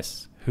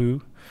witness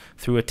who,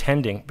 through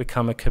attending,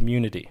 become a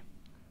community.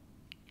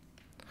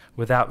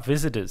 Without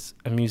visitors,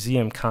 a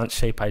museum can't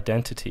shape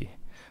identity,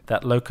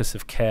 that locus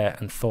of care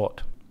and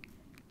thought.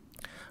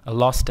 A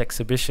lost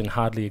exhibition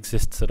hardly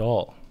exists at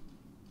all.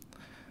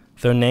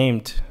 Though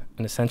named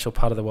an essential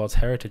part of the world's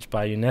heritage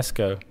by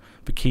UNESCO,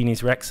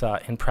 Bikini's wrecks are,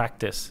 in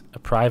practice, a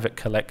private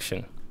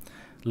collection,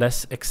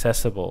 less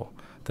accessible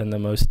than the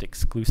most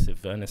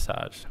exclusive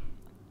vernissage.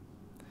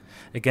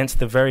 Against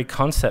the very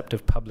concept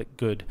of public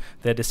good,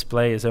 their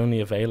display is only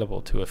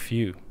available to a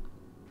few.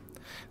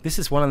 This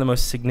is one of the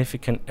most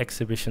significant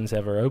exhibitions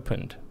ever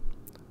opened.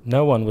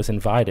 No one was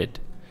invited,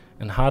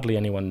 and hardly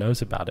anyone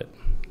knows about it.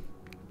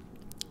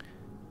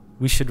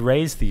 We should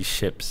raise these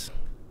ships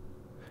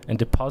and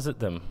deposit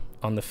them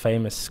on the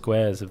famous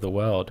squares of the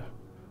world,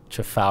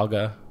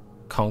 Trafalgar,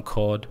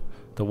 Concord,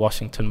 the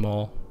Washington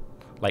Mall,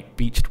 like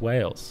beached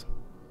whales.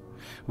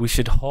 We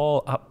should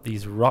haul up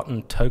these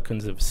rotten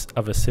tokens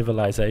of a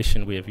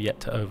civilization we have yet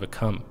to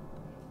overcome.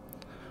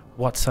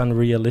 What's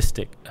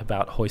unrealistic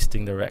about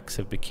hoisting the wrecks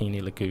of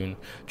Bikini Lagoon,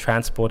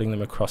 transporting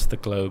them across the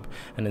globe,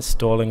 and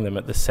installing them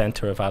at the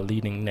center of our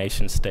leading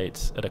nation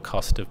states at a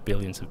cost of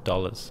billions of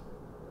dollars?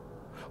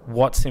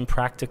 What's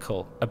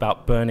impractical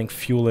about burning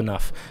fuel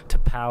enough to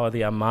power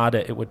the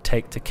armada it would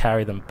take to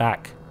carry them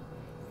back?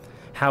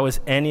 How is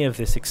any of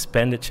this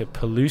expenditure,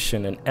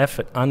 pollution, and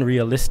effort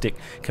unrealistic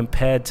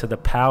compared to the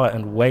power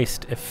and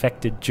waste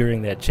effected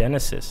during their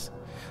genesis,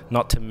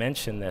 not to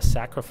mention their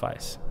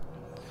sacrifice?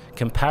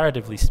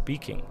 Comparatively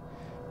speaking,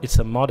 it's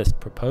a modest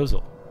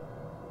proposal.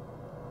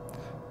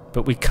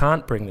 But we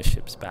can't bring the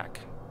ships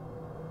back.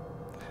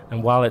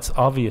 And while it's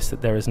obvious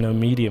that there is no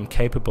medium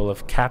capable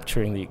of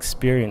capturing the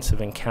experience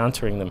of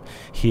encountering them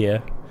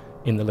here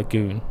in the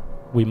lagoon,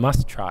 we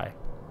must try.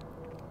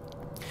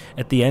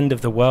 At the end of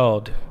the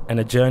world, and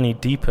a journey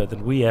deeper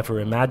than we ever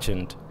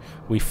imagined,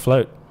 we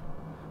float,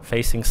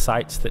 facing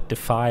sights that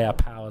defy our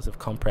powers of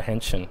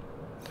comprehension,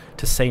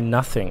 to say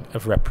nothing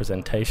of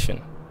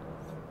representation.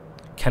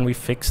 Can we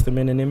fix them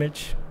in an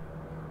image?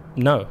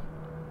 No.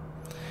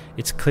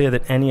 It's clear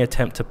that any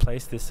attempt to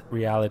place this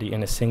reality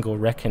in a single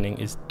reckoning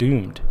is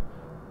doomed.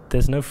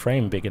 There's no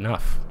frame big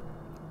enough.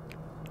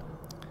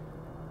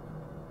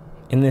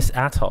 In this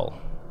atoll,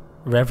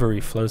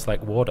 reverie flows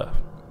like water.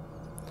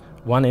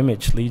 One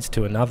image leads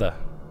to another.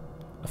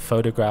 A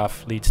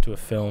photograph leads to a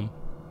film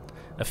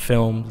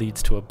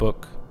leads to a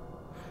book.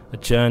 A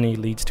journey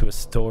leads to a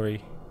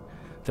story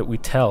that we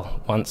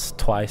tell once,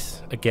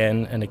 twice,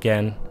 again and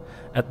again,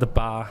 at the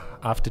bar,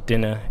 after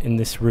dinner, in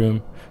this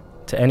room,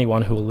 to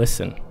anyone who will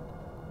listen.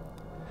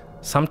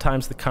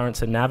 Sometimes the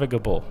currents are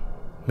navigable,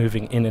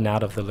 moving in and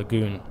out of the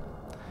lagoon.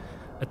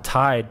 A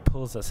tide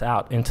pulls us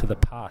out into the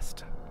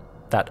past,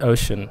 that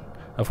ocean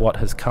of what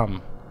has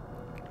come.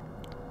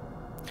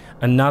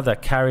 Another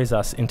carries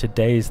us into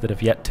days that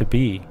have yet to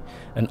be,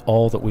 and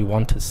all that we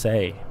want to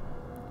say.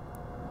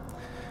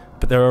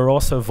 But there are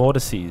also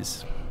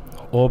vortices,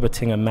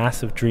 orbiting a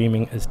mass of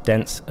dreaming as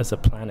dense as a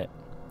planet,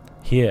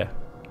 here,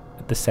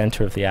 at the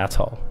center of the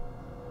atoll.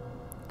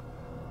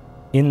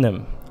 In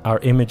them, our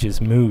images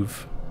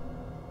move.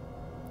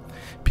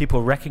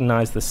 People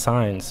recognize the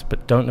signs,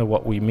 but don't know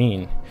what we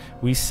mean.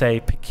 We say,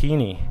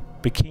 bikini,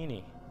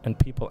 bikini, and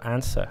people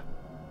answer,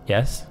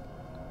 yes?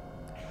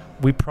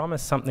 We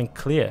promise something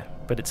clear,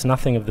 but it's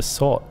nothing of the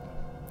sort.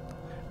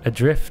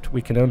 Adrift,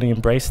 we can only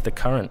embrace the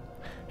current,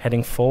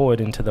 heading forward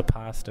into the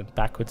past and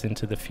backwards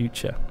into the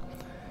future.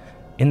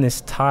 In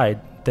this tide,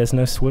 there's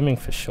no swimming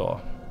for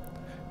shore.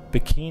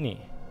 Bikini,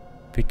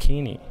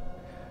 bikini,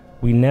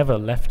 we never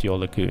left your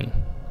lagoon.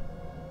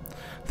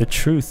 The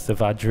truth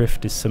of our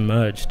drift is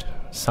submerged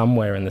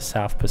somewhere in the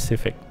South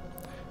Pacific,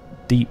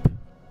 deep,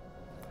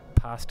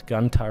 past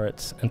gun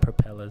turrets and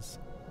propellers,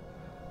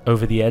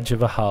 over the edge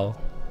of a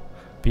hull,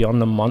 beyond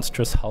the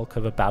monstrous hulk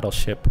of a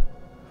battleship,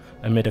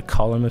 amid a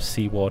column of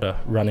seawater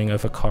running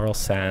over coral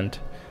sand,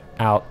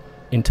 out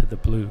into the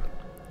blue.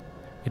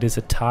 It is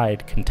a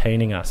tide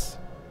containing us,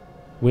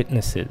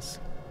 witnesses,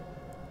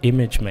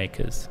 image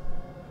makers,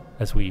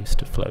 as we used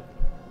to float.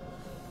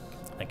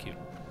 Thank you.